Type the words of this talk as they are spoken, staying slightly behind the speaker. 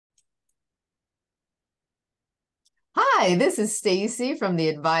Hi, this is Stacey from The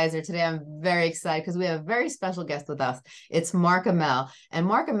Advisor. Today I'm very excited because we have a very special guest with us. It's Mark Amell. And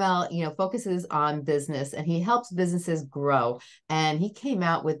Mark Amell, focuses on business and he helps businesses grow. And he came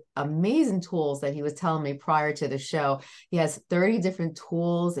out with amazing tools that he was telling me prior to the show. He has 30 different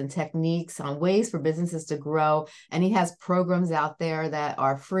tools and techniques on ways for businesses to grow. And he has programs out there that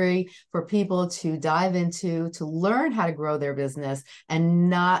are free for people to dive into, to learn how to grow their business and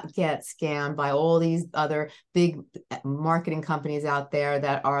not get scammed by all these other big marketing companies out there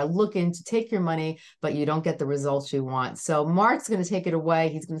that are looking to take your money, but you don't get the results you want. So Mark's going to take it away.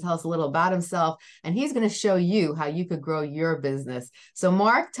 He's going to tell us a little about himself, and he's going to show you how you could grow your business. So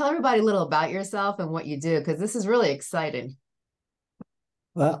Mark, tell everybody a little about yourself and what you do, because this is really exciting.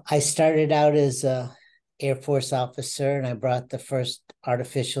 Well, I started out as a Air Force officer, and I brought the first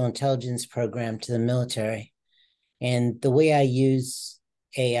artificial intelligence program to the military. And the way I use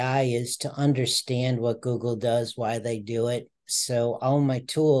AI is to understand what Google does, why they do it. So all my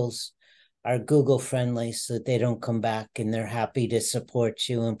tools are Google friendly so that they don't come back, and they're happy to support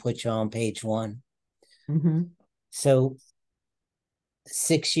you and put you on page one. Mm-hmm. So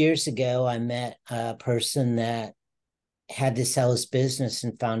 6 years ago, I met a person that had to sell his business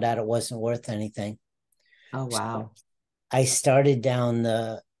and found out it wasn't worth anything. Oh, So wow. I started down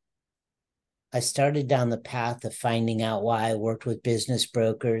the I started down the path of finding out why. I worked with business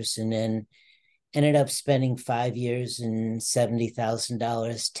brokers and then ended up spending 5 years and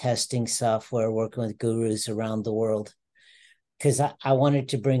 $70,000 testing software, working with gurus around the world. Because I wanted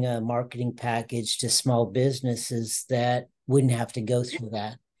to bring a marketing package to small businesses that wouldn't have to go through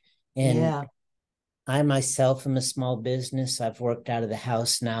that. And Yeah. I myself am a small business. I've worked out of the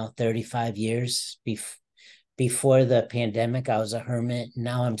house now 35 years. Before the pandemic, I was a hermit.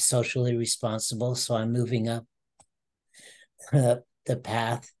 Now I'm socially responsible. So I'm moving up the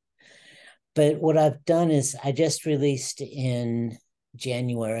path. But what I've done is I just released in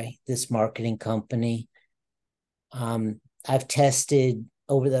January this marketing company. I've tested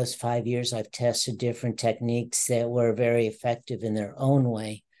over those 5 years, I've tested different techniques that were very effective in their own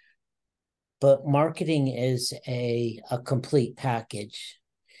way. But marketing is a complete package.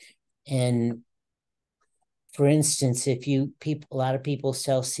 And for instance, if you people, a lot of people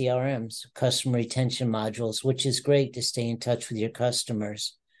sell CRMs, customer retention modules, which is great to stay in touch with your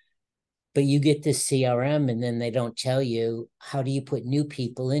customers. But you get this CRM and then they don't tell you how do you put new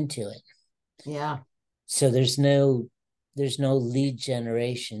people into it. Yeah. So there's no lead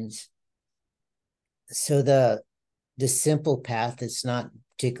generations. So the simple path, it's not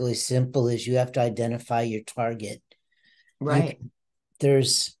particularly simple, is you have to identify your target. You Right.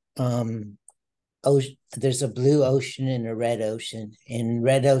 there's there's a blue ocean and a red ocean. And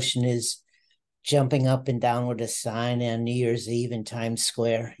red ocean is jumping up and down with a sign on New Year's Eve in Times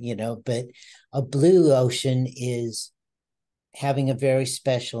Square, but a blue ocean is having a very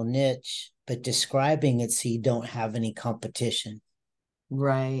special niche, but describing it so you don't have any competition.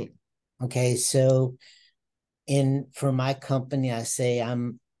 Right. Okay. So for my company, I say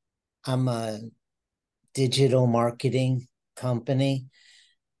I'm a digital marketing company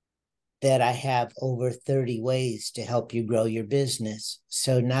that I have over 30 ways to help you grow your business.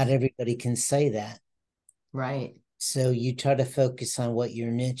 So not everybody can say that. Right. So you try to focus on what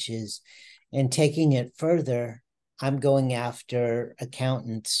your niche is. And taking it further, I'm going after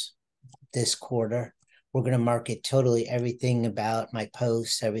accountants this quarter. We're going to market totally everything about my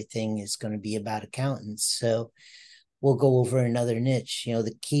posts. Everything is going to be about accountants. So we'll go over another niche,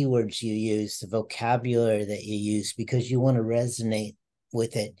 the keywords you use, the vocabulary that you use, because you want to resonate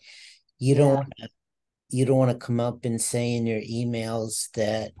with it. You don't Yeah. want to you don't want to come up and say in your emails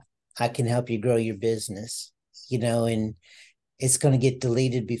that I can help you grow your business, and it's going to get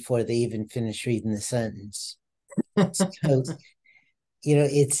deleted before they even finish reading the sentence. So,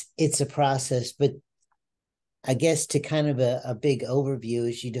 it's a process, but I guess to kind of a big overview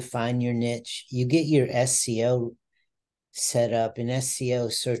is you define your niche, you get your SEO set up, and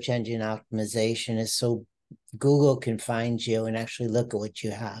SEO, search engine optimization, is so Google can find you and actually look at what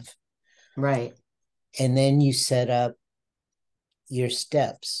you have. Right. And then you set up your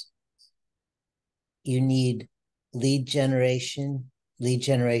steps. You need lead generation. Lead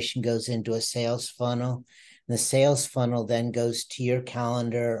generation goes into a sales funnel. The sales funnel then goes to your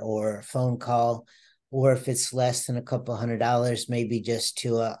calendar or a phone call, or if it's less than a couple $100, maybe just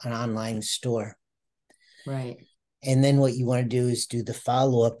to an online store. Right. And then what you want to do is do the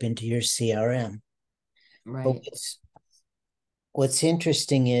follow-up into your CRM. But Right. what's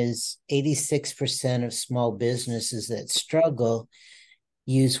interesting is 86% of small businesses that struggle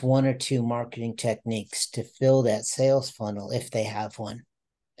use one or two marketing techniques to fill that sales funnel if they have one.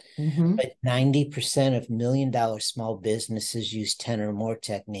 Mm-hmm. But 90% of $1 million small businesses use 10 or more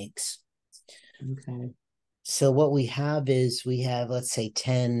techniques. Okay. So what we have is we have, let's say,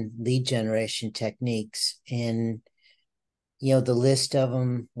 10 lead generation techniques, and the list of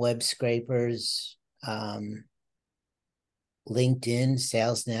them: web scrapers, LinkedIn,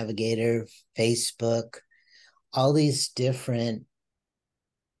 Sales Navigator, Facebook, all these different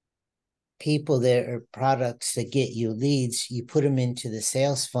people that are products that get you leads. You put them into the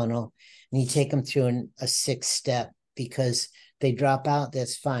sales funnel and you take them through a 6-step, because they drop out,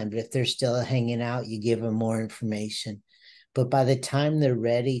 that's fine. But if they're still hanging out, you give them more information. But by the time they're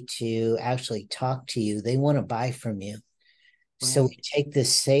ready to actually talk to you, they want to buy from you. So Right. we take the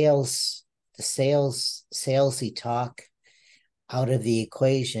salesy talk out of the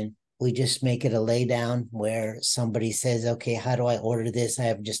equation. We just make it a lay down where somebody says, okay, how do I order this? I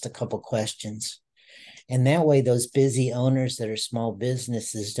have just a couple questions. And that way, those busy owners that are small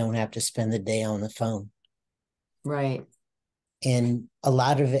businesses don't have to spend the day on the phone. Right. And a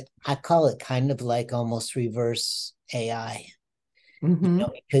lot of it, I call it kind of like almost reverse AI, Mm-hmm.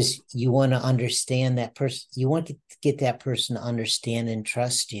 because you want to understand that person. You want to get that person to understand and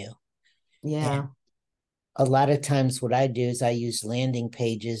trust you. And Yeah. a lot of times what I do is I use landing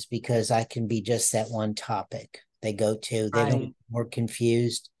pages, because I can be just that one topic they go to. They don't Right. get more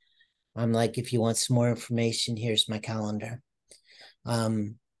confused. I'm like, if you want some more information, here's my calendar.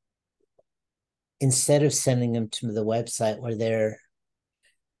 Um, Instead of sending them to the website where they're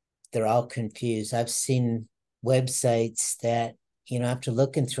all confused. I've seen websites that, after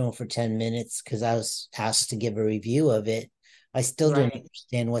looking through them for 10 minutes, because I was asked to give a review of it, I still didn't Right.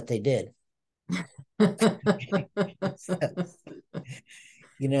 understand what they did. So,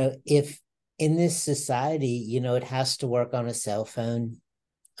 if in this society, it has to work on a cell phone.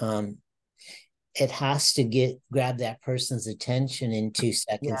 Um, it has to grab that person's attention in 2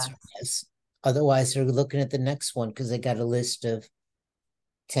 seconds or Yes. less. Otherwise, they're looking at the next one because they got a list of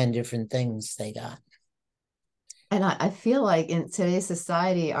 10 different things they got. And I feel like in today's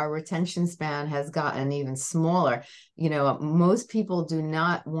society, our retention span has gotten even smaller. Most people do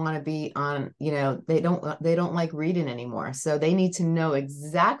not want to be on, they don't like reading anymore. So they need to know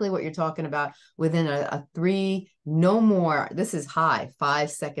exactly what you're talking about within a three, no more. This is high, 5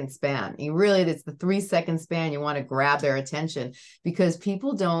 second span. It's the 3 second span. You want to grab their attention, because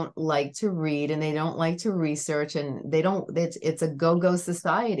people don't like to read and they don't like to research, and it's a go-go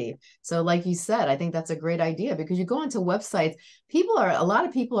society. So like you said, I think that's a great idea, because you go onto websites, a lot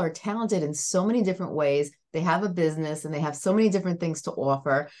of people are talented in so many different ways. They have a business and they have so many different things to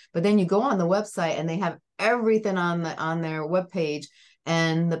offer. But then you go on the website and they have everything on their webpage.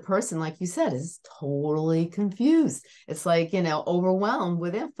 And the person, like you said, is totally confused. It's like, overwhelmed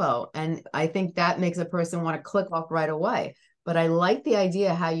with info. And I think that makes a person want to click off right away. But I like the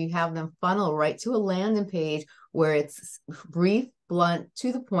idea how you have them funnel right to a landing page where it's brief, blunt,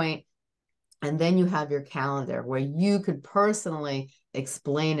 to the point, and then you have your calendar where you could personally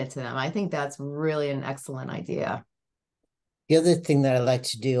explain it to them. I think that's really an excellent idea. The other thing that I like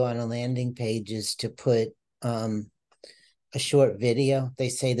to do on a landing page is to put a short video. They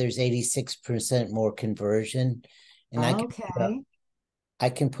say there's 86% more conversion. And Okay. I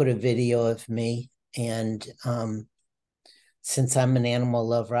can put a video of me. And since I'm an animal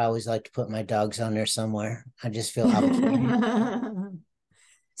lover, I always like to put my dogs on there somewhere. I just feel obligated.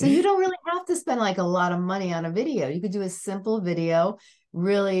 So you don't really have to spend like a lot of money on a video. You could do a simple video,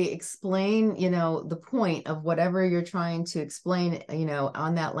 really explain, the point of whatever you're trying to explain,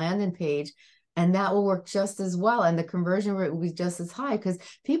 on that landing page, and that will work just as well. And the conversion rate will be just as high, because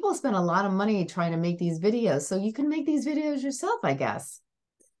people spend a lot of money trying to make these videos. So you can make these videos yourself, I guess.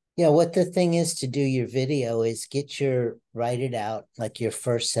 Yeah, what the thing is to do your video is write it out, like your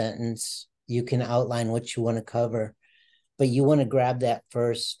first sentence. You can outline what you want to cover, but you want to grab that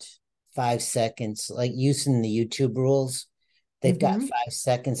first 5 seconds, like using the YouTube rules. They've got Mm-hmm. 5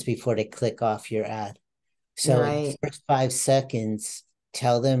 seconds before they click off your ad. So in the Right. first 5 seconds,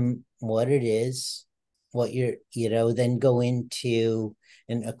 tell them what it is, what then go into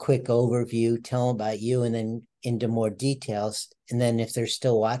a quick overview, tell them about you, and then into more details. And then if they're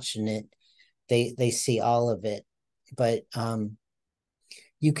still watching it, they see all of it. But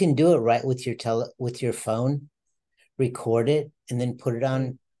you can do it right with with your phone, record it, and then put it Right.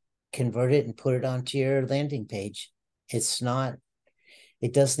 on, convert it, and put it onto your landing page. It's not.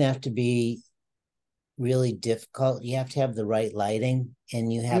 It doesn't have to be really difficult. You have to have the right lighting,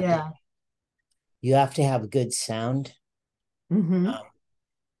 and Yeah. you have to have good sound. Mm-hmm. Um,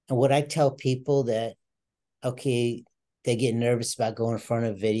 and what I tell people that, okay, they get nervous about going in front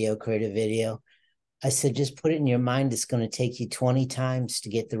of video, create a video. I said, just put it in your mind. It's going to take you 20 times to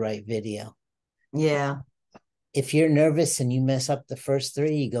get the right video. Yeah. If you're nervous and you mess up the first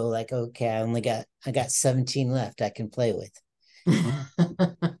three, you go like, okay, I got 17 left I can play with.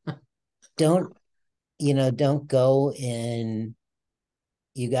 Don't, don't go and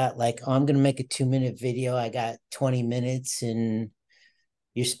you got like, oh, I'm going to make a 2-minute video. I got 20 minutes and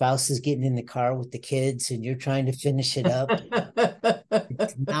your spouse is getting in the car with the kids and you're trying to finish it up.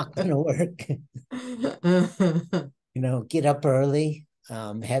 It's not going to work. Get up early,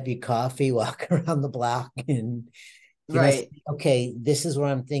 have your coffee, walk around the block and, say, Right. okay, this is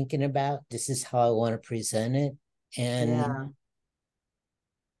what I'm thinking about. This is how I want to present it. And Yeah.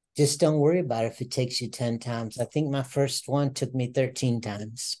 just don't worry about it if it takes you 10 times. I think my first one took me 13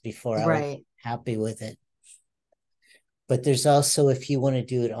 times before I was Right. happy with it. But there's also, if you want to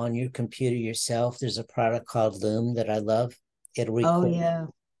do it on your computer yourself, there's a product called Loom that I love. It'll Oh, yeah.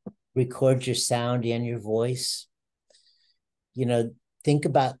 record your sound and your voice. Think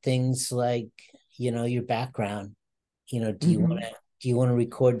about things like, your background. Mm-hmm. Do you want to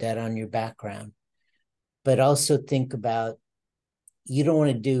record that on your background? But also think about, you don't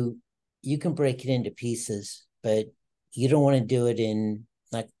want to do, you can break it into pieces, but you don't want to do it in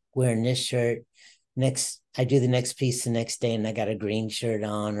like wearing this shirt. I do the next piece the next day and I got a green shirt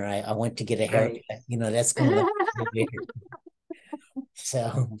on, or I went to get a haircut. Right. That's going to look weird.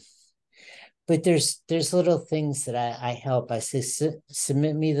 So, but there's little things that I help. I say,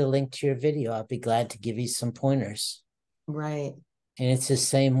 submit me the link to your video. I'll be glad to give you some pointers. Right. And it's the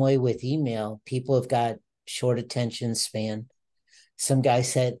same way with email. People have got short attention span. Some guy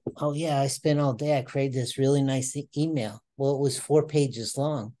said, oh, yeah, I spent all day. I created this really nice email. Well, it was 4 pages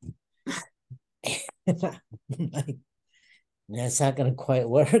long. Like, that's not going to quite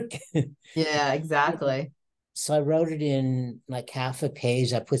work. Yeah, exactly. So I wrote it in like half a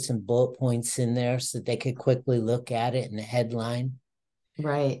page. I put some bullet points in there so that they could quickly look at it in the headline.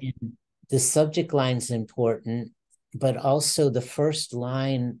 Right. And the subject line is important, but also the first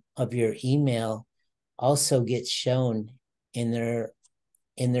line of your email also gets shown in their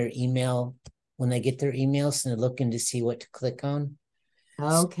email when they get their emails and they're looking to see what to click on.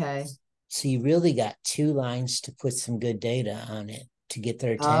 Okay. So you really got 2 lines to put some good data on it to get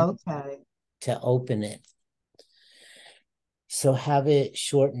their attention Okay. to open it. So have it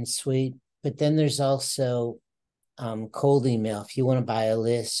short and sweet. But then there's also cold email. If you want to buy a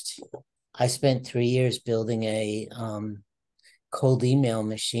list, I spent 3 years building a cold email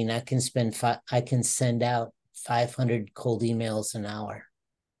machine. I can send out 500 cold emails an hour.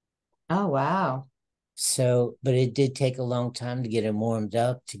 Oh, wow. So, but it did take a long time to get it warmed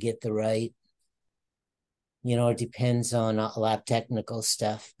up, to get the right, it depends on a lot of technical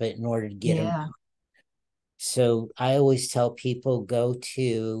stuff, but in order to get them. Yeah. So I always tell people, go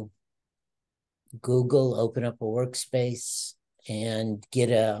to Google, open up a workspace and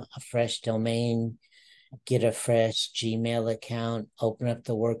get a fresh domain, get a fresh Gmail account, open up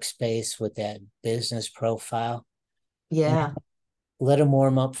the workspace with that business profile, and Yeah. let them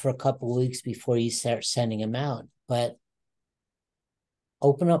warm up for a couple of weeks before you start sending them out. But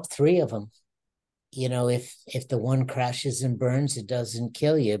open up 3 of them. If the one crashes and burns, it doesn't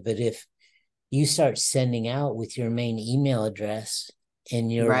kill you. But if you start sending out with your main email address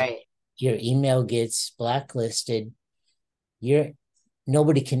and Right. your email gets blacklisted, you're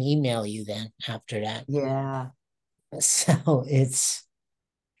nobody can email you then after that. Yeah. So it's,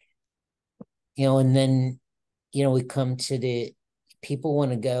 and then, we come to the people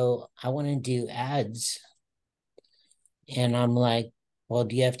want to go, I want to do ads. And I'm like, well,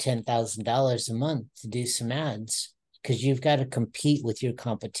 do you have $10,000 a month to do some ads? Because you've got to compete with your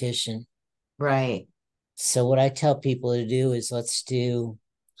competition. Right. So what I tell people to do is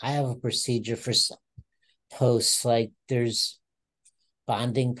I have a procedure for posts. Like there's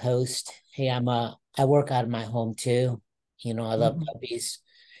bonding post. Hey, I work out of my home too. I love Mhm. puppies,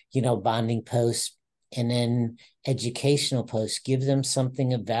 bonding posts, and then educational posts, give them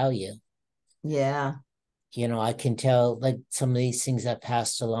something of value. Yeah. I can tell like some of these things I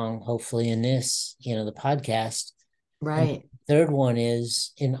passed along, hopefully in this, the podcast. And Right. third one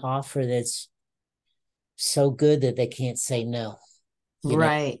is an offer that's so good that they can't say no. You know,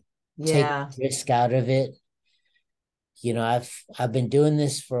 Right. take Yeah. risk out of it. I've been doing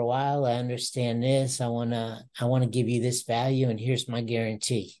this for a while. I understand this. I wanna give you this value, and here's my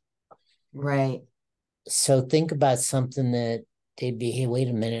guarantee. Right. So think about something that they'd be, hey, wait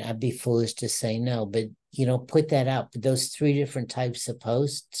a minute, I'd be foolish to say no, but put that out. But those 3 different types of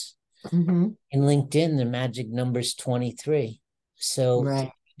posts Mm-hmm. in LinkedIn, the magic number is 23. So if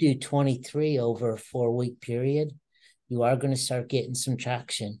Right. you do 23 over a 4-week period, you are going to start getting some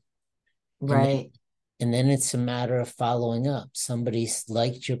traction. And then Right. And then it's a matter of following up. Somebody's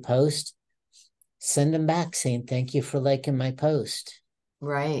liked your post, send them back saying, thank you for liking my post.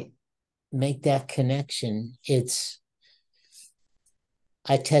 Right. Make that connection.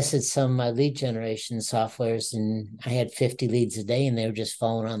 I tested some of my lead generation softwares and I had 50 leads a day and they were just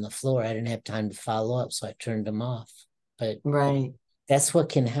falling on the floor. I didn't have time to follow up, so I turned them off. But Right. that's what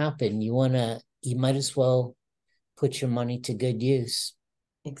can happen. You might as well put your money to good use.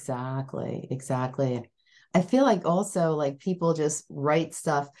 Exactly. Exactly. I feel like also like people just write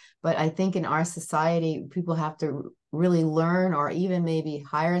stuff, but I think in our society, people have to really learn or even maybe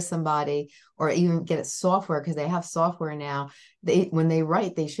hire somebody or even get software because they have software now. When they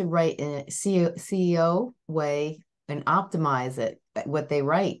write, they should write in a CEO way and optimize it, what they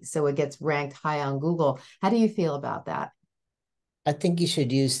write, so it gets ranked high on Google. How do you feel about that? I think you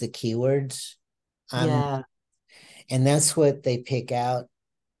should use the keywords. Um, Yeah. and that's what they pick out.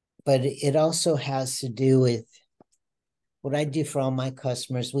 But it also has to do with what I do for all my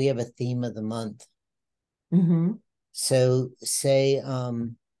customers. We have a theme of the month. Mm-hmm. So say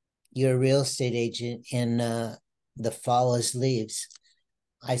you're a real estate agent and the fall is leaves.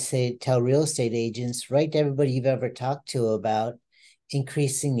 I say tell real estate agents, write to everybody you've ever talked to about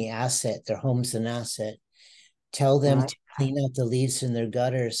increasing the asset. Their home's an asset. Tell I them like to clean out the leaves in their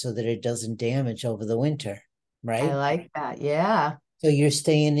gutter so that it doesn't damage over the winter, I right? like that. Yeah. So you're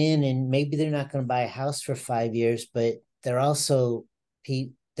staying in, and maybe they're not going to buy a house for 5 years, but they're also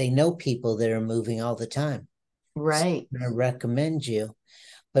they know people that are moving all the time. So Right. I'm going to recommend you.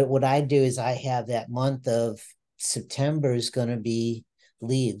 But what I do is I have that month of September is going to be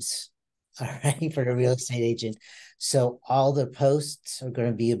leaves, all right, for the real estate agent. So all the posts are going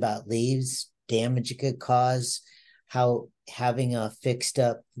to be about leaves, damage it could cause, how having a fixed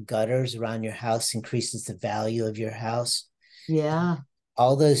up gutters around your house increases the value of your house. Yeah.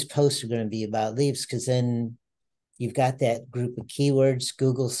 All those posts are going to be about leaves because then you've got that group of keywords.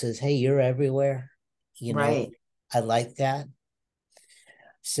 Google says, hey, you're everywhere. You know, Right. I like that.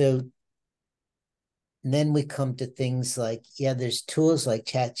 So then we come to things like, yeah, there's tools like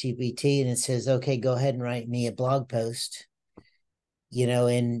ChatGPT and it says, okay, go ahead and write me a blog post,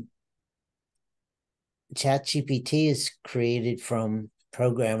 and ChatGPT is created from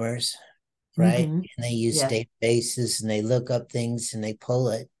programmers, right? Mm-hmm. And they use Yes. databases and they look up things and they pull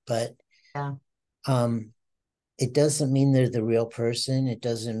it. But Yeah. um, it doesn't mean they're the real person. It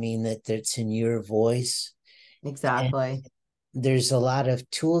doesn't mean that it's in your voice. And Exactly. there's a lot of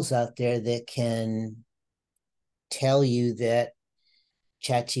tools out there that can tell you that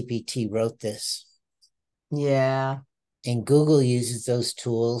ChatGPT wrote this. Yeah. And Google uses those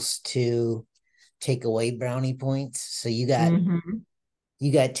tools to take away brownie points. So Mm-hmm.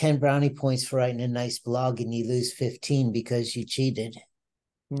 you got 10 brownie points for writing a nice blog and you lose 15 because you cheated.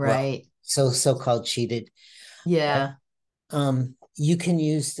 Well, Right. so-called cheated. But Yeah. you can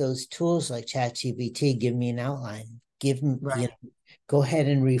use those tools like ChatGPT, give me an outline. Give me, Right. go ahead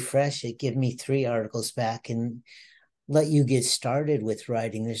and refresh it. Give me 3 articles back and let you get started with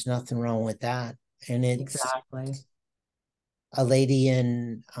writing. There's nothing wrong with that. And it's Exactly. a lady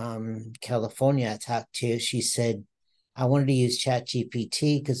in California I talked to. She said, I wanted to use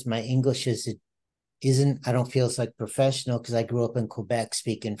ChatGPT because my English isn't, I don't feel it's like professional because I grew up in Quebec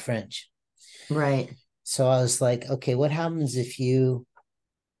speaking French. Right. So I was like, okay, what happens if you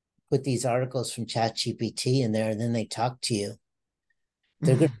put these articles from ChatGPT in there and then they talk to you?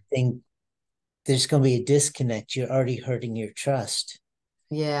 They're going to think there's going to be a disconnect. You're already hurting your trust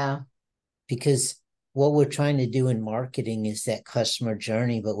Yeah. because what we're trying to do in marketing is that customer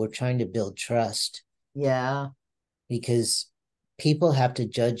journey, but we're trying to build trust Yeah. because people have to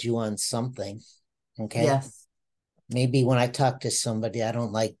judge you on something. Okay. Yes. Maybe when I talk to somebody, I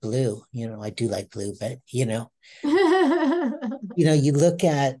don't like blue. I do like blue, but you look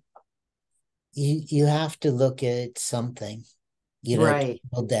at you have to look at something, to Right.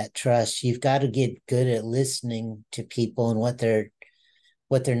 build that trust. You've got to get good at listening to people and what they're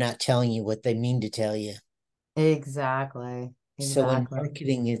not telling you, what they mean to tell you. Exactly. So in Exactly.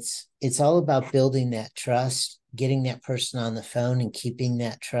 marketing, it's all about building that trust, getting that person on the phone and keeping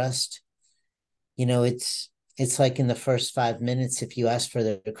that trust. It's like in the first 5 minutes, if you ask for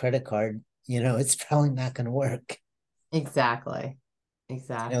their credit card, it's probably not going to work. Exactly. You know,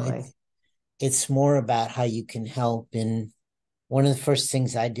 Exactly. it's more about how you can help. And one of the first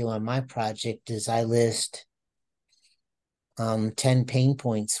things I do on my project is I list 10 pain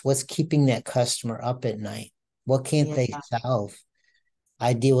points. What's keeping that customer up at night? What can't Yeah. they solve?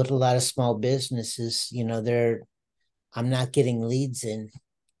 I deal with a lot of small businesses. I'm not getting leads in.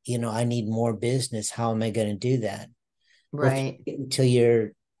 I need more business. How am I going to do that? Well, Right. until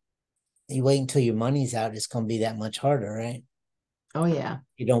you're you wait until your money's out, it's going to be that much harder, right? Oh yeah.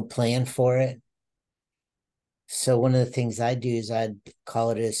 You don't plan for it. So one of the things I do is I'd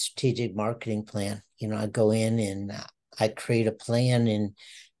call it a strategic marketing plan. I go in and I create a plan, and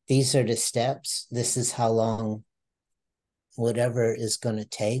these are the steps. This is how long whatever is going to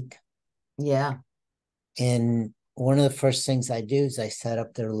take. Yeah. And one of the first things I do is I set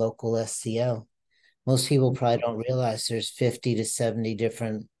up their local SEO. Most people probably don't realize there's 50 to 70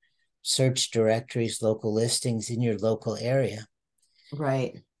 different search directories, local listings in your local area.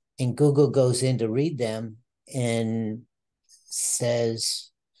 Right. And Google goes in to read them and says,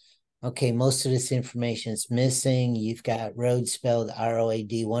 okay, most of this information is missing. You've got road spelled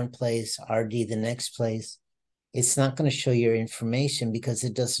ROAD one place, RD the next place. It's not going to show your information because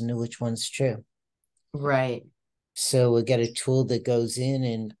it doesn't know which one's true. Right. So we get a tool that goes in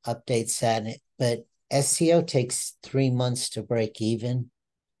and updates that. But SEO takes 3 months to break even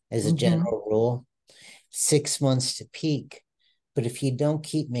as a Mm-hmm. general rule, 6 months to peak. But if you don't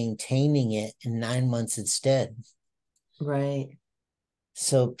keep maintaining it, in 9 months, it's dead. Right.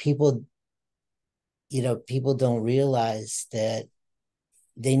 So people don't realize that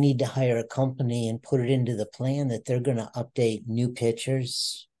they need to hire a company and put it into the plan that they're going to update new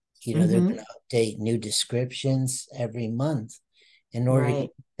pictures. They're Mm-hmm. going to update new descriptions every month in order to Right.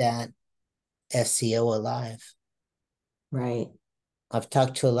 keep that SEO alive. Right. I've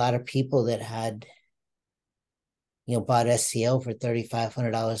talked to a lot of people that had, bought SEO for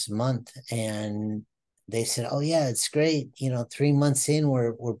 $3,500 a month, and they said, "Oh yeah, it's great. 3 months in,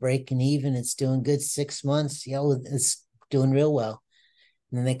 we're breaking even. It's doing good. 6 months, it's doing real well."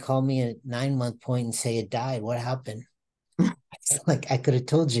 And then they call me at 9 month point and say it died. What happened? It's like I could have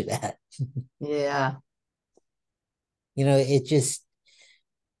told you that. Yeah. It just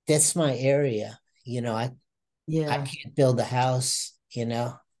that's my area. I Yeah. can't build a house,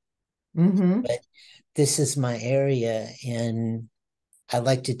 Mm-hmm. but this is my area, and I'd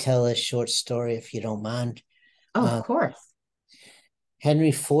like to tell a short story if you don't mind. Oh, of Um, course.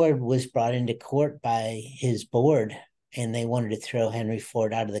 Henry Ford was brought into court by his board, and they wanted to throw Henry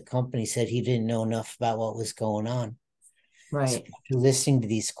Ford out of the company. Said he didn't know enough about what was going on. So Right. after listening to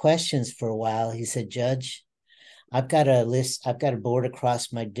these questions for a while, he said, "Judge, I've got a board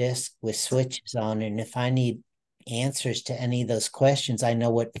across my desk with switches on, and if I need answers to any of those questions, I know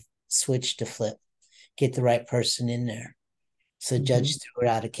what switch to flip. Get the right person in there." So Mm-hmm. judge threw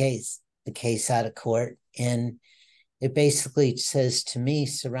out the case out of court, and it basically says to me,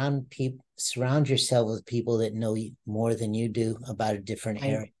 surround yourself with people that know more than you do about a different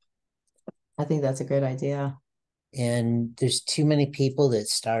Right. area. I think that's a good idea. And there's too many people that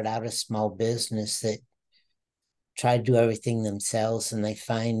start out a small business that try to do everything themselves, and they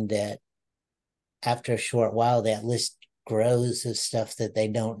find that after a short while that list grows of stuff that they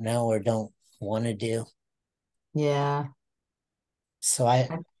don't know or don't want to do. Yeah. So I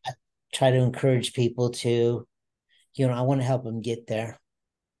try to encourage people to, I want to help them get there.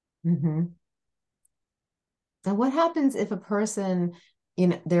 Mm-hmm. And what happens if a person,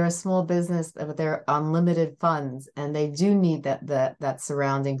 they're a small business, but they're on limited funds and they do need that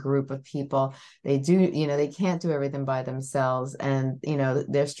surrounding group of people. They do, they can't do everything by themselves. And,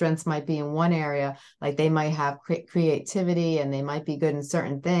 their strengths might be in one area, like they might have creativity and they might be good in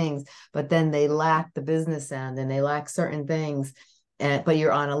certain things, but then they lack the business end and they lack certain things. But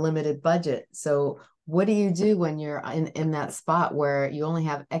you're on a limited budget. So what do you do when you're in that spot where you only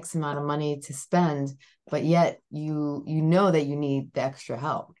have X amount of money to spend, but yet you know that you need the extra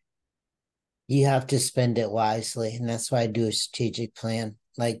help? You have to spend it wisely. And that's why I do a strategic plan.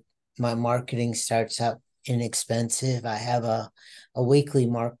 Like my marketing starts out inexpensive. I have a weekly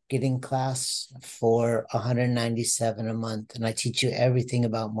marketing class for 197 a month, and I teach you everything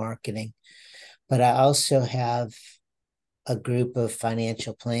about marketing. But I also have a group of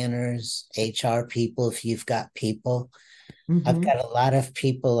financial planners, HR people, if you've got people. I've Mm-hmm. got a lot of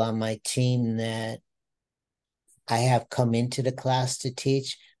people on my team that I have come into the class to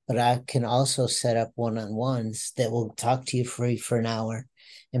teach, but I can also set up one-on-ones that will talk to you free for an hour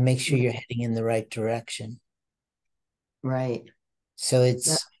and make sure you're heading in the right direction. Right. So That,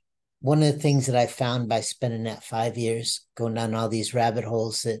 it's one of the things that I found by spending that 5 years going down all these rabbit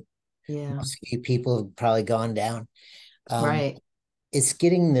holes that yeah. most of you people have probably gone down. Um, Right. it's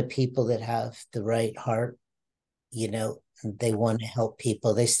getting the people that have the right heart, they want to help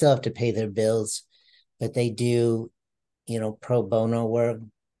people. They still have to pay their bills, but they do, pro bono work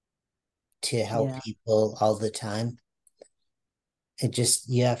to help Yeah. people all the time. It just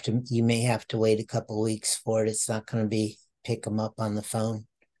you may have to wait a couple of weeks for it. It's not going to be pick them up on the phone.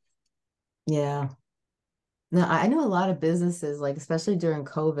 Yeah. No, I know a lot of businesses, like especially during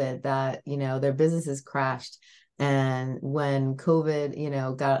COVID, that, their businesses crashed. And when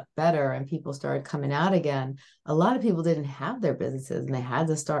COVID, got better and people started coming out again, a lot of people didn't have their businesses and they had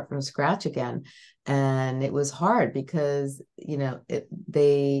to start from scratch again. And it was hard because,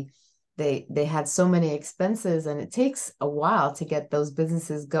 they had so many expenses and it takes a while to get those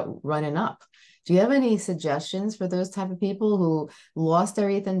businesses running up. Do you have any suggestions for those type of people who lost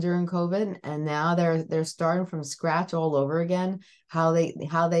everything during COVID and now they're starting from scratch all over again? How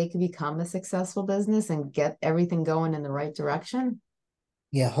they could become a successful business and get everything going in the right direction?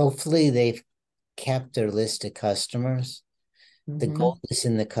 Yeah, hopefully they've kept their list of customers. The gold Hmm. is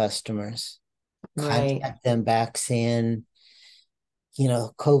in the customers. Right, Contact them back saying,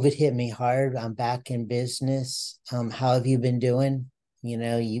 COVID hit me hard. I'm back in business. How have you been doing? You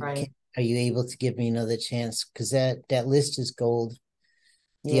can, right. are you able to give me another chance? Because that list is gold.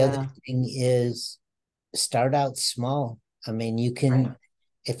 The other Yeah, thing is start out small. I mean, you right. can,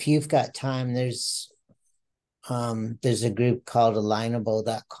 if you've got time, there's a group called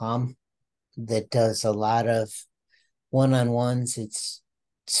alignable.com that does a lot of one-on-ones. It's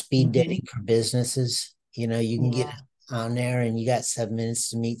speed Hmm. dating for businesses. You can get Yeah, on there and you got 7 minutes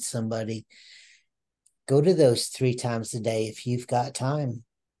to meet somebody. Go to those 3 times a day if you've got time,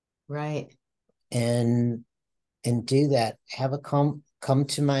 right, and do that. Have a come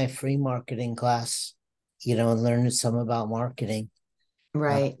to my free marketing class, and learn some about marketing. uh,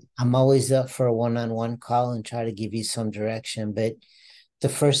 right, I'm always up for a one-on-one call and try to give you some direction. But the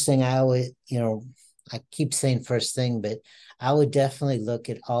first thing I always, I keep saying first thing, but I would definitely look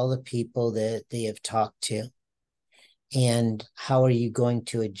at all the people that they have talked to and how are you going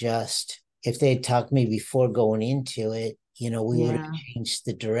to adjust. If they had talked to me before going into it, we would have yeah, changed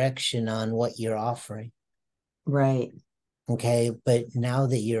the direction on what you're offering. right, Okay. But now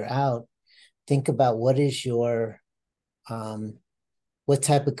that you're out, think about um, what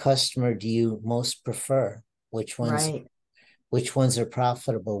type of customer do you most prefer? Which ones, right. which ones are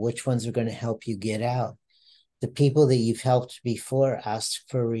profitable? Which ones are going to help you get out? The people that you've helped before, ask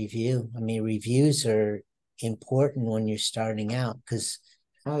for a review. I mean, reviews are important when you're starting out because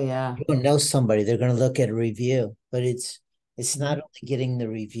Oh yeah. you don't know somebody, they're going to look at a review. But it's not Mhm. only getting the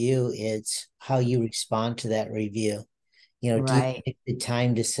review, it's how you respond to that review. Do you Right. take the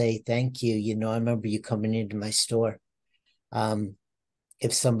time to say thank you? I remember you coming into my store. Um,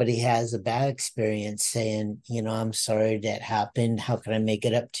 if somebody has a bad experience, saying, I'm sorry that happened. How can I make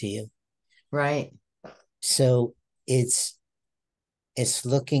it up to you? Right. So it's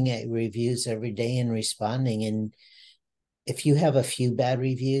looking at reviews every day and responding. And if you have a few bad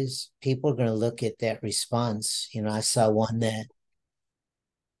reviews, people are going to look at that response. I saw one that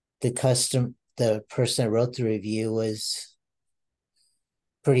the person that wrote the review was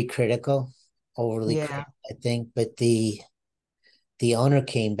pretty critical, overly Yeah. critical, I think. But the owner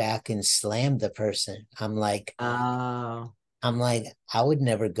came back and slammed the person. Oh. I'm like, I would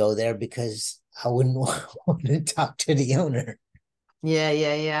never go there because I wouldn't want to talk to the owner. Yeah,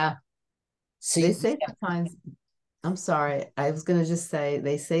 yeah, yeah. So They say sometimes, I'm sorry, I was gonna just say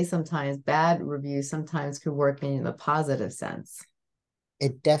they say sometimes bad reviews sometimes could work in the positive sense.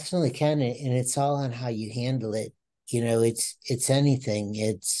 it definitely can, and it's all on how you handle it. It's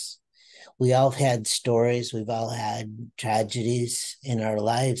anything. We all had stories, we've all had tragedies in our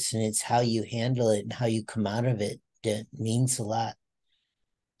lives, and it's how you handle it and how you come out of it that means a lot.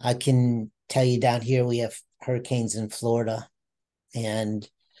 I can tell you down here we have hurricanes in Florida, and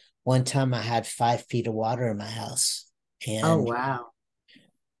one time I had 5 feet of water in my house, Oh and wow.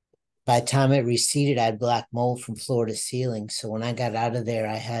 by the time it receded, I had black mold from floor to ceiling. So when I got out of there,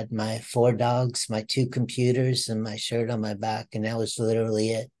 I had my 4 dogs, my 2 computers, and my shirt on my back, and that was literally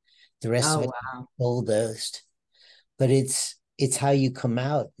it. The rest of Oh it wow. bulldozed. But it's how you come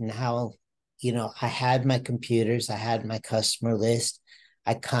out and how, I had my computers, I had my customer list.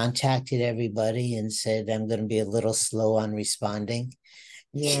 I contacted everybody and said I'm going to be a little slow on responding.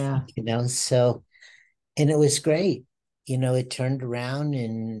 Yeah. So, and it was great. It turned around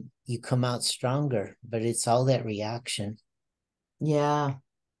and you come out stronger, but it's all that reaction. Yeah.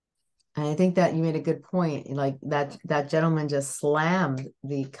 And I think that you made a good point. Like that gentleman just slammed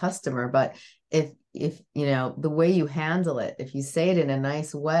the customer, but if the way you handle it, if you say it in a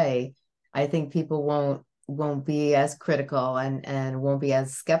nice way, I think people won't be as critical and won't be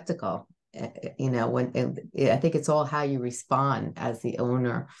as skeptical. I think it's all how you respond as the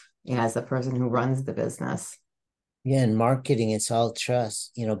owner, as the person who runs the business. Yeah, and marketing, it's all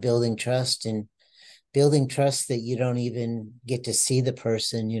trust, building trust that you don't even get to see the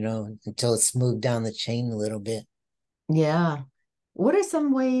person, until it's moved down the chain a little bit. Yeah. what are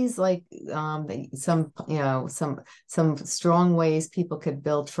some ways like some some strong ways people could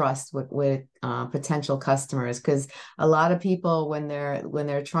build trust with potential customers? Because a lot of people when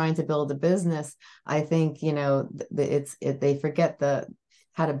they're trying to build a business, I think they forget the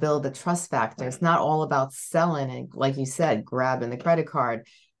how to build the trust factor. It's not all about selling and, like you said, grabbing the credit card.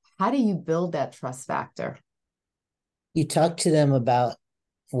 How do you build that trust factor? You talk to them about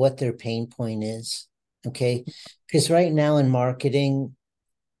what their pain point is. Okay. Because right now in marketing,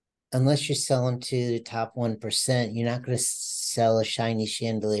 unless you're selling to the top 1%, you're not going to sell a shiny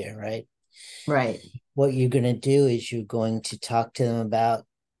chandelier, right? Right. What you're going to do is you're going to talk to them about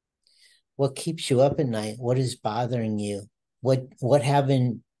what keeps you up at night, what is bothering you, what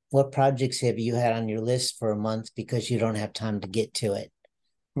projects have you had on your list for a month because you don't have time to get to it.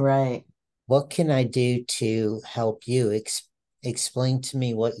 Right. What can I do to help you? Explain to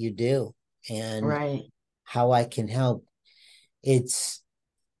me what you do and Right. how I can help. It's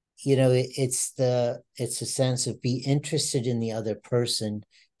it's a sense of be interested in the other person.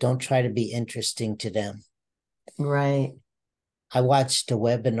 Don't try to be interesting to them. Right. I watched a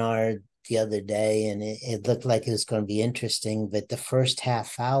webinar the other day and it looked like it was going to be interesting, but the first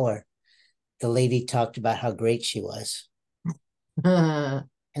half hour, the lady talked about how great she was.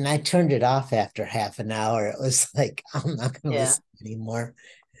 And I turned it off after half an hour. It was like, I'm not going to Yeah. listen anymore.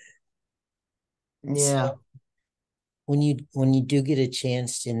 Yeah. So when you do get a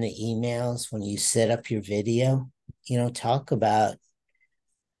chance in the emails, when you set up your video, talk about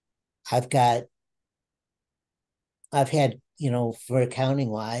I've got I've had, for accounting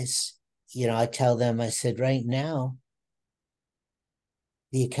wise, I tell them, I said, right now,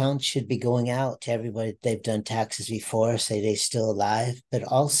 the account should be going out to everybody they've done taxes before, say they're still alive, but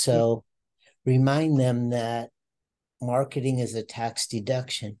also remind them that marketing is a tax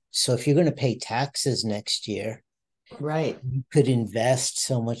deduction. So if you're going to pay taxes next year, Right. you could invest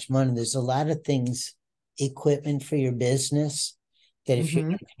so much money. There's a lot of things, equipment for your business, that if you're Hmm.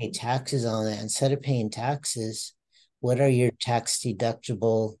 going to pay taxes on that, instead of paying taxes, what are your tax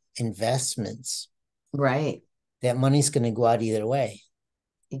deductible investments? Right. That money's going to go out either way.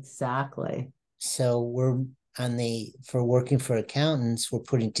 Exactly. So we're for working for accountants, we're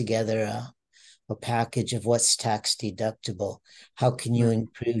putting together a package of what's tax deductible. How can you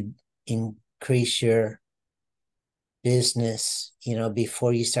Right. increase your business,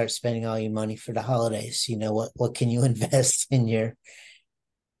 before you start spending all your money for the holidays? What can you invest in your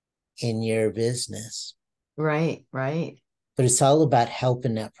business? Right. Right. But it's all about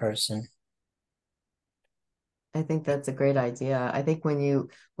helping that person. I think that's a great idea. I think when you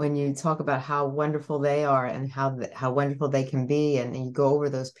talk about how wonderful they are and how wonderful they can be, and you go over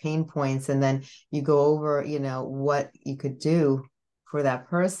those pain points, and then you go over, what you could do for that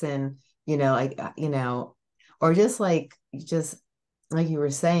person, or just like you were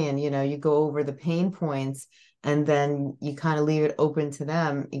saying, you go over the pain points, and then you kind of leave it open to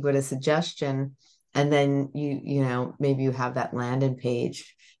them. You go to suggestion, and then maybe you have that landing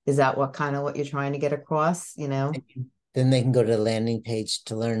page. Is that what you're trying to get across, Then they can go to the landing page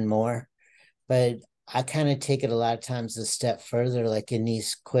to learn more. But I kind of take it a lot of times a step further, like in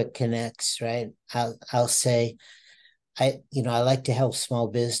these quick connects, right? I'll say, I like to help small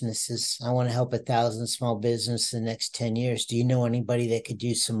businesses. I want to help 1,000 small businesses in the next 10 years. Do you know anybody that could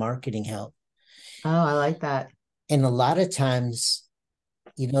use some marketing help? Oh, I like that. And a lot of times,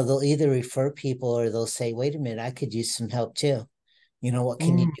 they'll either refer people or they'll say, wait a minute, I could use some help too. What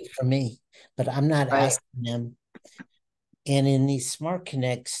can you Mm, do for me? But I'm not right. asking them. And in these smart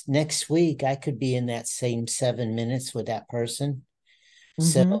connects next week, I could be in that same 7 minutes with that person.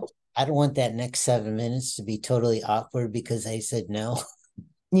 So Hmm. I don't want that next 7 minutes to be totally awkward because they said no.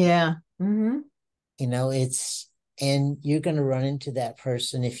 Yeah. Hmm. And you're going to run into that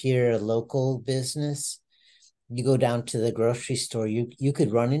person if you're a local business. You go down to the grocery store, you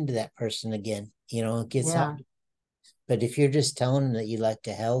could run into that person again. It gets out. Yeah. But if you're just telling them that you like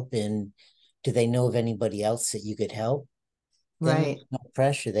to help and do they know of anybody else that you could help, then there's Right. no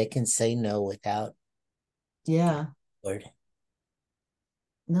pressure. They can say no without getting Yeah. bored.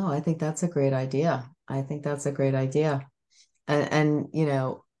 No, I think that's a great idea. I think that's a great idea. And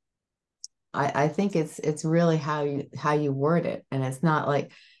I think it's really how you word it. And it's not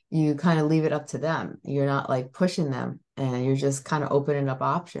like you kind of leave it up to them. You're not like pushing them, and you're just kind of opening up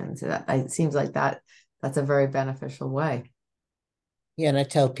options. It seems like that's a very beneficial way. Yeah, and I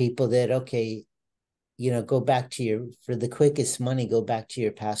tell people that, okay, go back to for the quickest money, go back to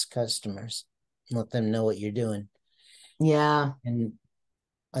your past customers. Let them know what you're doing. Yeah. And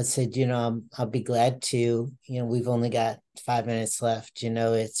I said, I'll be glad to, we've only got 5 minutes left.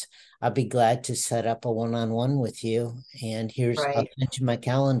 I'll be glad to set up a one-on-one with you. And I'll Right. send you my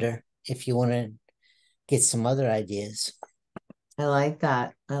calendar if you want to get some other ideas. I like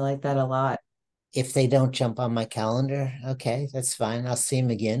that. I like that a lot. If they don't jump on my calendar, okay, that's fine. I'll see them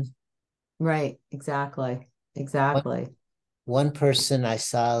again. Right. Exactly. One, Exactly. one person I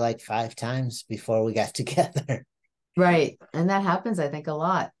saw like 5 times before we got together. Right. And that happens, I think, a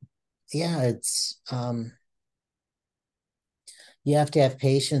lot. Yeah, you have to have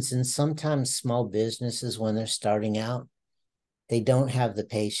patience. And sometimes small businesses, when they're starting out, they don't have the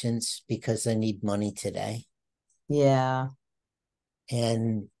patience because they need money today. Yeah.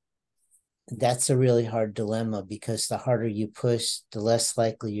 And that's a really hard dilemma because the harder you push, the less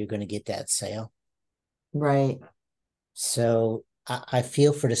likely you're going to get that sale. Right. So I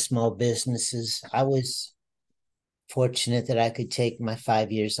feel for the small businesses. I was fortunate that I could take my 5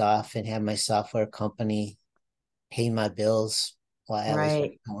 years off and have my software company pay my bills while I was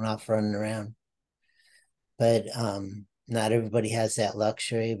Right. going off running around. But not everybody has that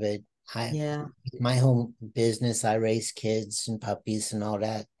luxury. But I, Yeah. my home business, I raise kids and puppies and all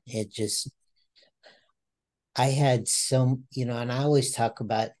that. I had some, and I always talk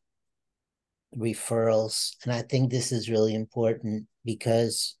about referrals. And I think this is really important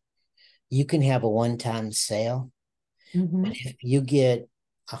because you can have a one-time sale, but Hmm. if you get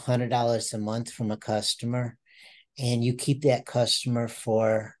 $100 a month from a customer and you keep that customer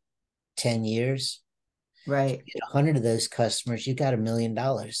for 10 years, Right. you get 100 of those customers, you got $1 million.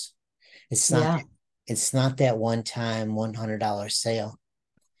 It's not Yeah. it's not that one time $100 sale.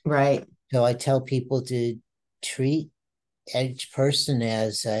 Right. So I tell people to treat each person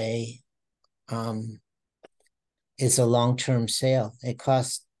as um a long-term sale. It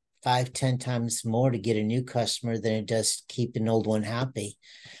costs 5, 10 times more to get a new customer than it does to keep an old one happy.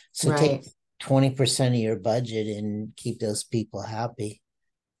 So take Right. 20% of your budget and keep those people happy.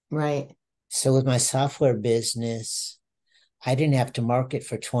 Right. So with my software business, I didn't have to market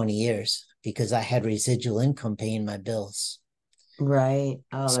for 20 years because I had residual income paying my bills. Right.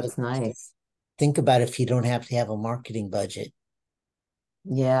 Oh, So that's nice. think about if you don't have to have a marketing budget.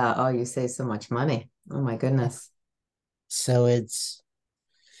 Yeah. Oh, you save so much money. Oh my goodness. So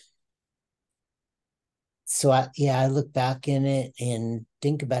I look back in it and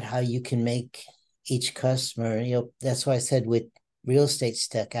think about how you can make each customer, that's why I said with real estate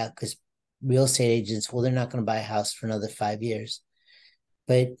stuck out because real estate agents, well, they're not going to buy a house for another 5 years.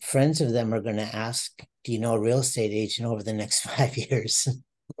 But friends of them are going to ask, do you know a real estate agent over the next 5 years?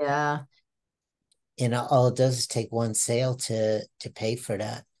 Yeah. And all it does is take one sale to pay for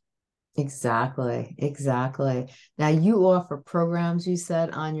that. Exactly. Exactly. Now you offer programs, you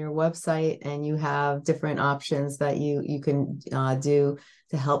said, on your website, and you have different options that you can do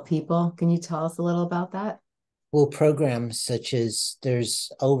to help people. Can you tell us a little about that? Well, programs such as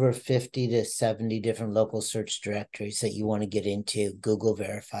there's over 50 to 70 different local search directories that you want to get into. Google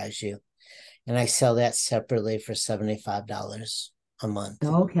verifies you. And I sell that separately for $75 a month,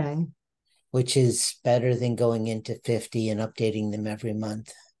 Okay. which is better than going into 50 and updating them every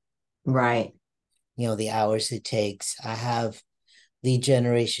month. Right. The hours it takes. I have lead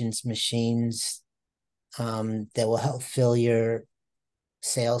generations machines that will help fill your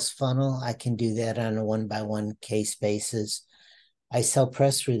sales funnel. I can do that on a one-by-one case basis. I sell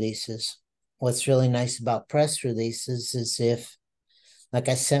press releases. What's really nice about press releases is like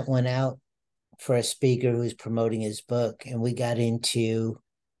I sent one out for a speaker who's promoting his book, and we got into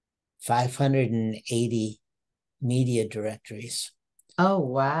 580 media directories. Oh,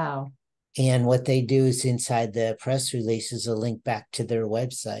 wow. And what they do is inside the press release is a link back to their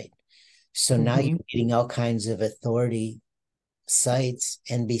website. So now you're Hmm. getting all kinds of authority sites,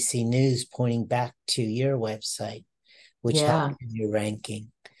 NBC News pointing back to your website, which helps Yeah. your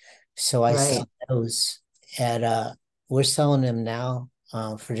ranking. So I Right. sell those at we're selling them now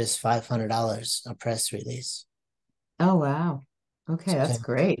for just $500 a press release. Oh, wow. Okay, So, that's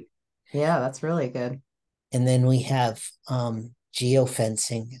great. Yeah, that's really good. and then we have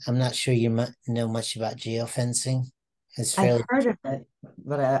geofencing. I'm not sure you might know much about geofencing. It's I've fairly heard of it,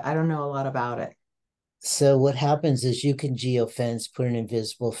 but I don't know a lot about it. so what happens is you can geofence, put an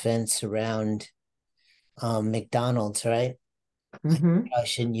invisible fence around McDonald's, right? Hmm. I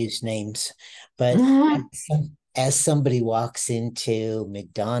shouldn't use names, but as somebody walks into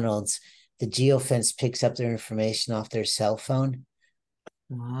McDonald's, the geofence picks up their information off their cell phone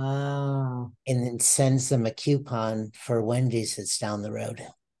Wow. and then sends them a coupon for Wendy's that's down the road.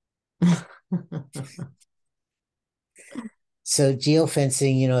 So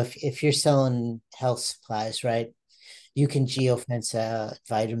geofencing, if you're selling health supplies, right? You can geofence a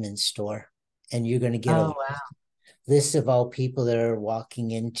vitamin store, and you're going to get a Oh, wow. list of all people that are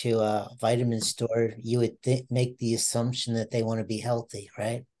walking into a vitamin store. You would make the assumption that they want to be healthy,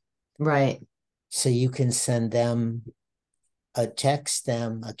 right? Right. So you can send them text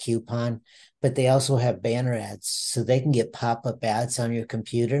them a coupon, but they also have banner ads, so they can get pop-up ads on your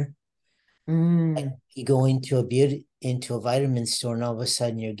computer. Mm. You go into a vitamin store, and all of a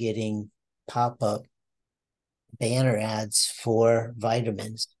sudden you're getting pop-up banner ads for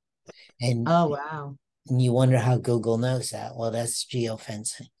vitamins, and Oh, wow. you wonder how Google knows that. Well, that's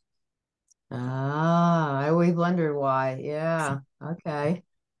geofencing. Ah, I always wondered why. Yeah. Okay.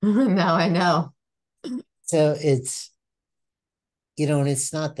 Now I know. So it's, and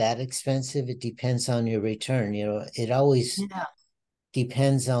it's not that expensive. It depends on your return. It always Yeah.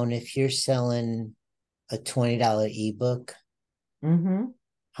 depends on if you're selling a $20 ebook, Mm-hmm.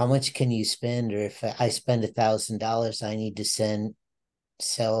 how much can you spend? Or if I spend $1,000, I need to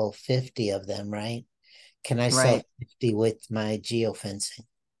sell 50 of them, right? Can I sell Right. 50 with my geofencing?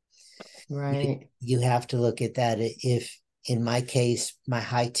 You, Right. you have to look at that. If in my case, my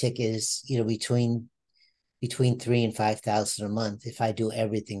high ticket is, between 3 and 5,000 a month if I do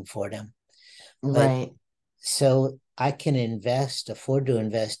everything for them. But Right. so I can afford to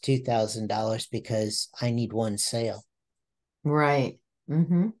invest $2,000 because I need one sale. Right.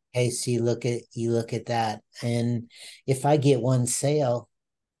 Mm-hmm. Okay, so you look at that. And if I get one sale,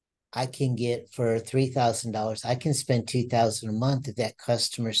 I can get for $3,000. I can spend 2,000 a month if that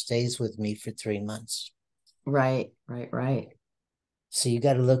customer stays with me for 3 months. Right. Right. Right. So you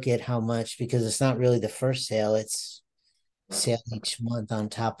got to look at how much, because it's not really the first sale, it's sale each month on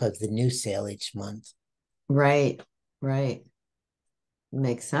top of the new sale each month. Right. Right.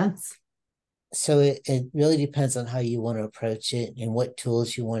 Makes sense. So it really depends on how you want to approach it and what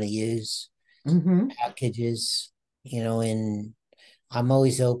tools you want to use, Mm-hmm. packages, and I'm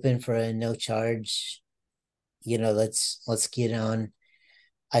always open for a no charge. Let's get on.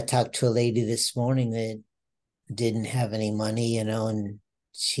 I talked to a lady this morning that didn't have any money, and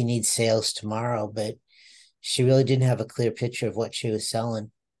she needs sales tomorrow, but she really didn't have a clear picture of what she was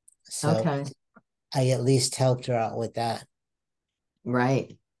selling. So Okay. I at least helped her out with that.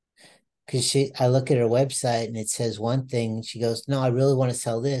 Right. Because I look at her website and it says one thing. She goes, "No, I really want to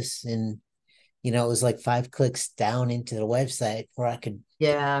sell this." And, it was like 5 clicks down into the website where I could,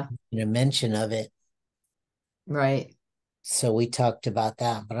 Yeah. mention of it. Right. So we talked about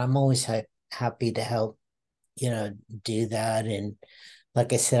that, but I'm always happy to help, do that. And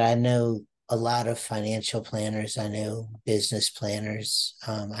like I said, I know a lot of financial planners. I know business planners.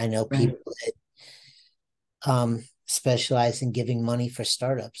 I know Right. people that specialize in giving money for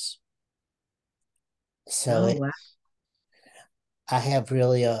startups. So Oh, wow. I have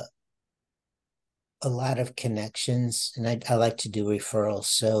really a lot of connections, and I like to do referrals.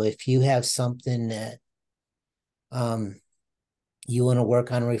 So if you have something that um, you want to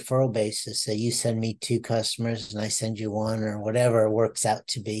work on a referral basis, that you send me 2 customers and I send you one, or whatever it works out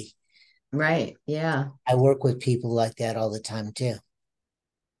to be. Right. Yeah. I work with people like that all the time too.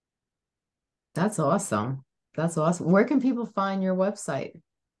 That's awesome. That's awesome. Where can people find your website?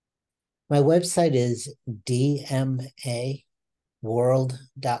 My website is dmaworld.com.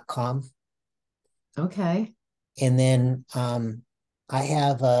 Okay. And then I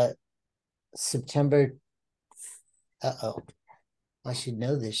have a September, oh, I should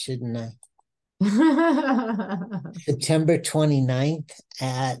know this, shouldn't I? September 29th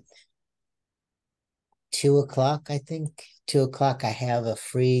at 2 o'clock, I think. 2 o'clock, I have a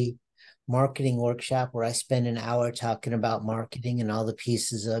free marketing workshop where I spend an hour talking about marketing and all the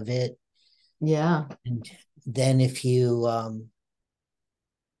pieces of it. Yeah. And then if you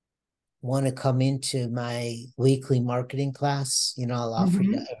want to come into my weekly marketing class, I'll offer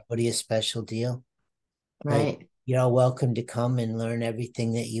Hmm. everybody a special deal. But Right. you're all welcome to come and learn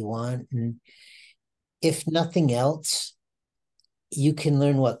everything that you want. And if nothing else, you can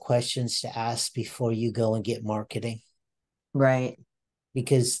learn what questions to ask before you go and get marketing. Right.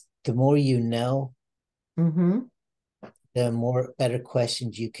 Because the more you know, Hmm. the more better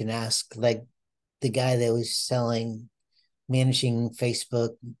questions you can ask. Like the guy that was managing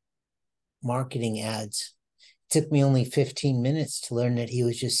Facebook marketing ads. It took me only 15 minutes to learn that he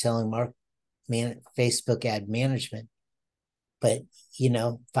was just selling Facebook ad management. But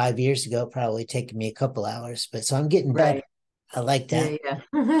 5 years ago, probably taken me a couple hours. But so I'm getting better. Right. I like that. Yeah.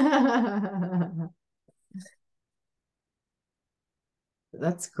 Yeah.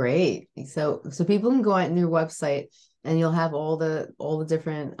 That's great. So people can go on your website and you'll have all the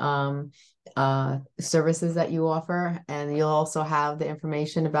different services that you offer, and you'll also have the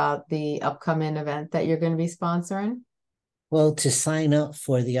information about the upcoming event that you're going to be sponsoring. Well, to sign up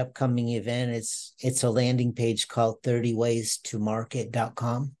for the upcoming event, it's a landing page called 30ways to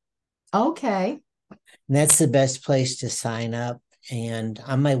market.com. Okay. And that's the best place to sign up. And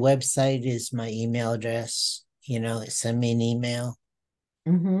on my website is my email address. Send me an email.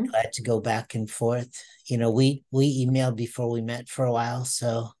 Mm-hmm. Glad to go back and forth. We emailed before we met for a while,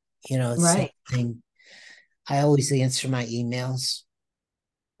 so it's Right. something. I always answer my emails.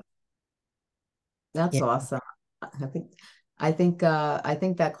 That's Yeah, awesome. I think I think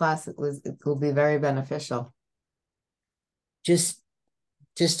that class it will be very beneficial. just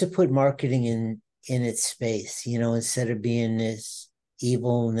just to put marketing in its space, instead of being this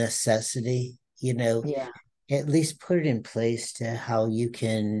evil necessity, Yeah. at least put it in place to how you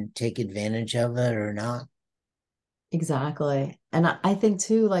can take advantage of it or not. Exactly. And I think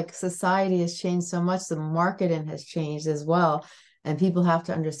too, like society has changed so much, the marketing has changed as well. And people have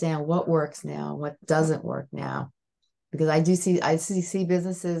to understand what works now, what doesn't work now. Because I see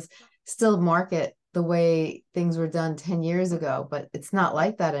businesses still market the way things were done 10 years ago, but it's not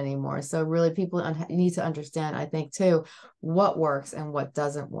like that anymore. So really people need to understand, I think too, what works and what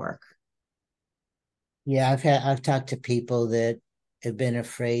doesn't work. Yeah, I've talked to people that have been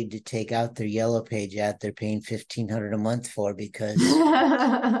afraid to take out their yellow page ad they're paying 1,500 a month for because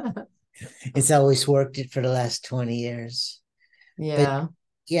it's always worked it for the last 20 years. But Yeah.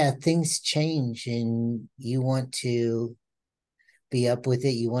 yeah, things change and you want to be up with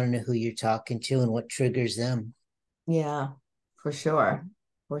it. You want to know who you're talking to and what triggers them. Yeah, for sure.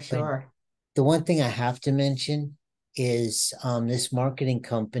 For But sure. the one thing I have to mention is this marketing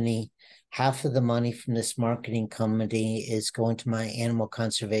company, half of the money from this marketing company is going to my animal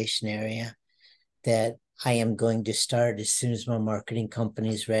conservation area that I am going to start as soon as my marketing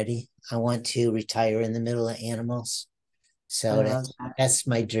company is ready. I want to retire in the middle of animals. I So love that's that. that's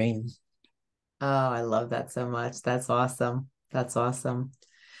my dream. Oh, I love that so much. That's awesome. That's awesome.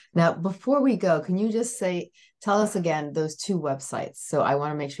 Now, before we go, can you just tell us again those two websites? So I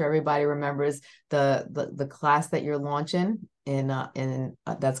want to make sure everybody remembers the class that you're launching in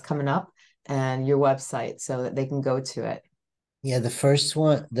that's coming up and your website so that they can go to it. Yeah, the first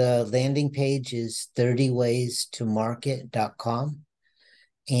one, the landing page is 30ways to market.com.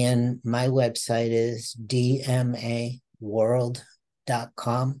 And my website is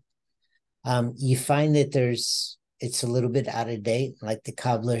dmaworld.com. You find that it's a little bit out of date, like the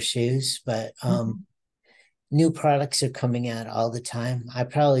cobbler shoes, but Mhm. new products are coming out all the time. I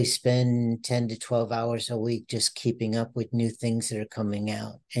probably spend 10 to 12 hours a week just keeping up with new things that are coming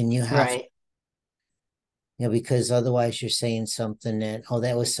out. And Right. because otherwise you're saying something that, oh,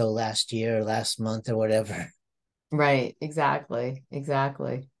 that was so last year or last month or whatever. Right. Exactly.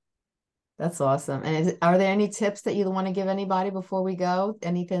 Exactly. That's awesome. And are there any tips that you want to give anybody before we go?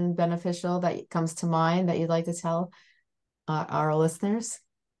 Anything beneficial that comes to mind that you'd like to tell our listeners?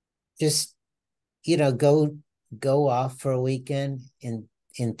 Just, go off for a weekend and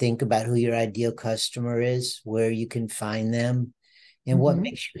think about who your ideal customer is, where you can find them, and what Hmm.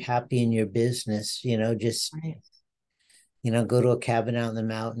 makes you happy in your business. Just Right. go to a cabin out in the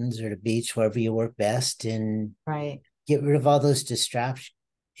mountains or the beach, wherever you work best, and Right. get rid of all those distractions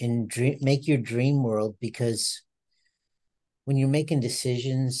and make your dream world. Because when you're making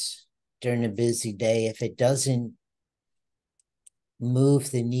decisions during a busy day, if it doesn't move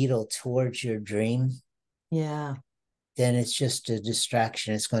the needle towards your dream, Yeah. then it's just a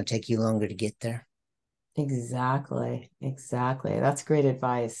distraction. It's going to take you longer to get there. Exactly. Exactly. That's great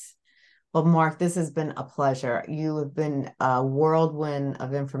advice. Well, Mark, this has been a pleasure. You have been a whirlwind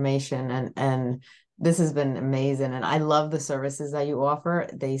of information and this has been amazing. And I love the services that you offer.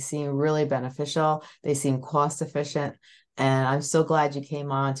 They seem really beneficial. They seem cost efficient. And I'm so glad you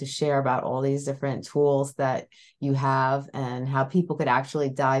came on to share about all these different tools that you have and how people could actually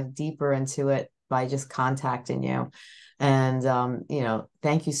dive deeper into it by just contacting you. And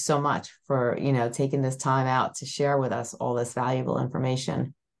thank you so much for, taking this time out to share with us all this valuable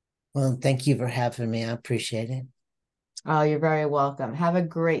information. Well, thank you for having me. I appreciate it. Oh, you're very welcome. Have a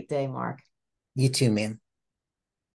great day, Mark. You too, man.